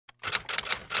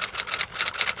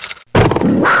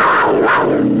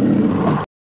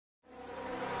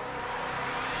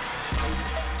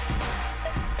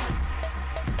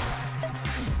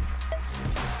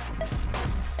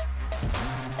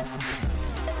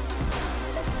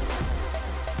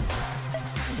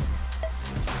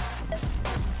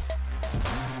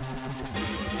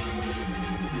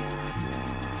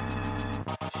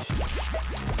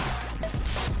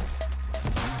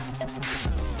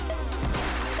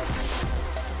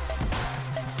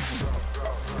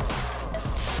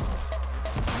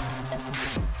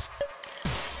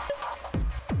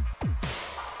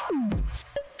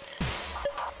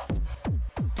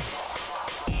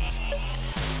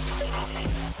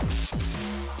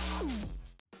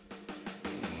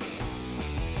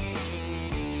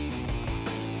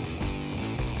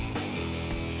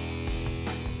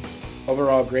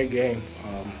Overall, great game.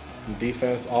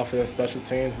 Defense, offense, special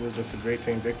teams, it was just a great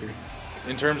team victory.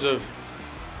 In terms of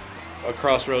a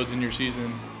crossroads in your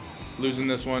season, losing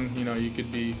this one, you know, you could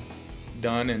be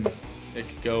done and it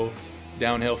could go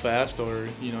downhill fast, or,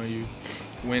 you know, you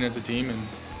win as a team and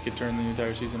could turn the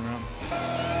entire season around.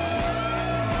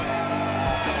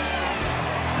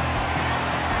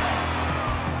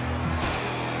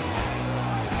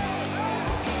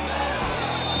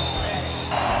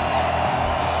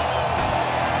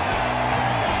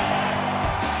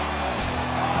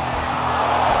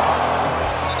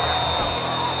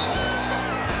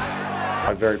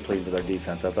 I'm very pleased with our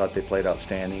defense. I thought they played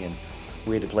outstanding, and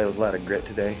we had to play with a lot of grit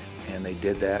today, and they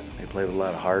did that. They played with a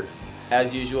lot of heart.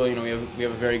 As usual, you know, we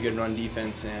have a very good run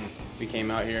defense, and we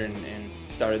came out here and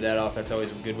started that off. That's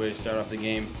always a good way to start off the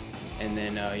game, and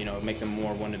then you know, make them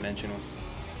more one-dimensional.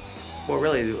 Well,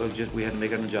 really, it was just we had to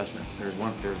make an adjustment. There's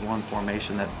one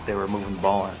formation that they were moving the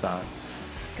ball on us on,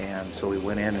 and so we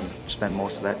went in and spent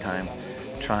most of that time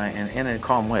trying, and in a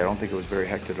calm way. I don't think it was very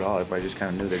hectic at all. Everybody just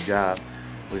kind of knew their job.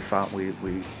 We found we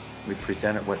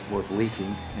presented what was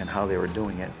leaking and how they were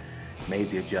doing it, made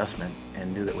the adjustment,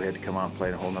 and knew that we had to come out and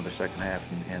play a whole nother second half,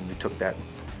 and we took that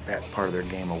part of their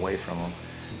game away from them.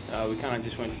 We kind of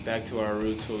just went back to our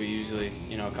roots, what we usually,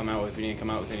 you know, come out with. We didn't come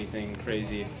out with anything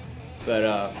crazy,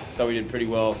 but thought we did pretty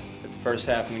well at the first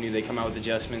half. We knew they'd come out with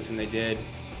adjustments, and they did.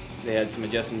 They had some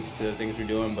adjustments to the things we're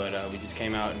doing, but we just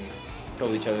came out and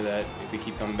told each other that if we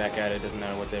keep coming back at it, doesn't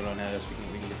matter what they run at us,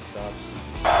 we can get the stops.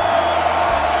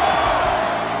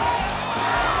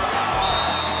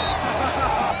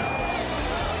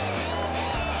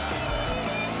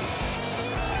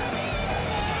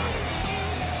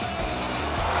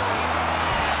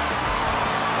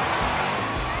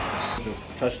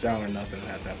 Touchdown or nothing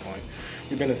at that point.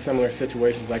 We've been in similar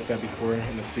situations like that before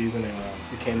in the season, and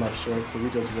we came up short, so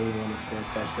we just really wanted to score a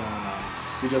touchdown.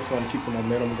 We just want to keep the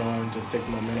momentum going, just take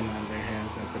the momentum out of their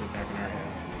hands and put it back in our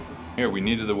hands. Yeah, we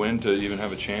needed the win to even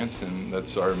have a chance, and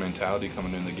that's our mentality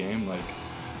coming in the game. Like,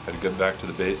 had to get back to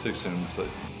the basics, and it's like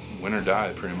win or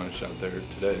die pretty much out there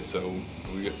today. So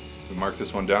we marked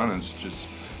this one down, and it's just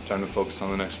time to focus on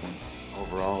the next one.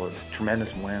 Overall, it was a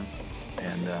tremendous win,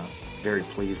 and very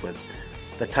pleased with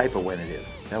the type of win it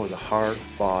is. That was a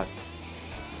hard-fought,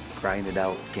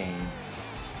 grinded-out game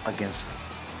against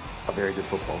a very good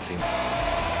football team.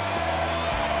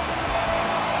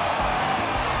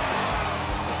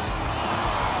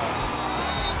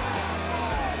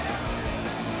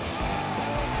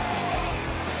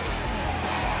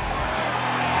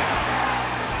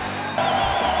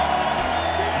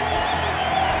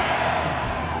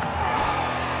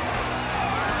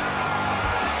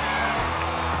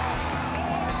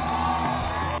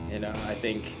 I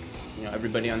think, you know,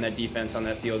 everybody on that defense, on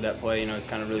that field, that play, you know, it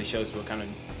kind of really shows what kind of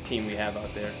team we have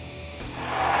out there.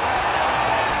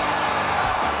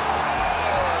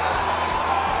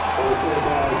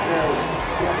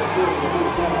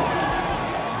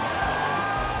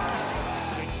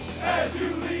 As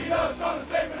you lead us on the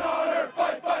statement of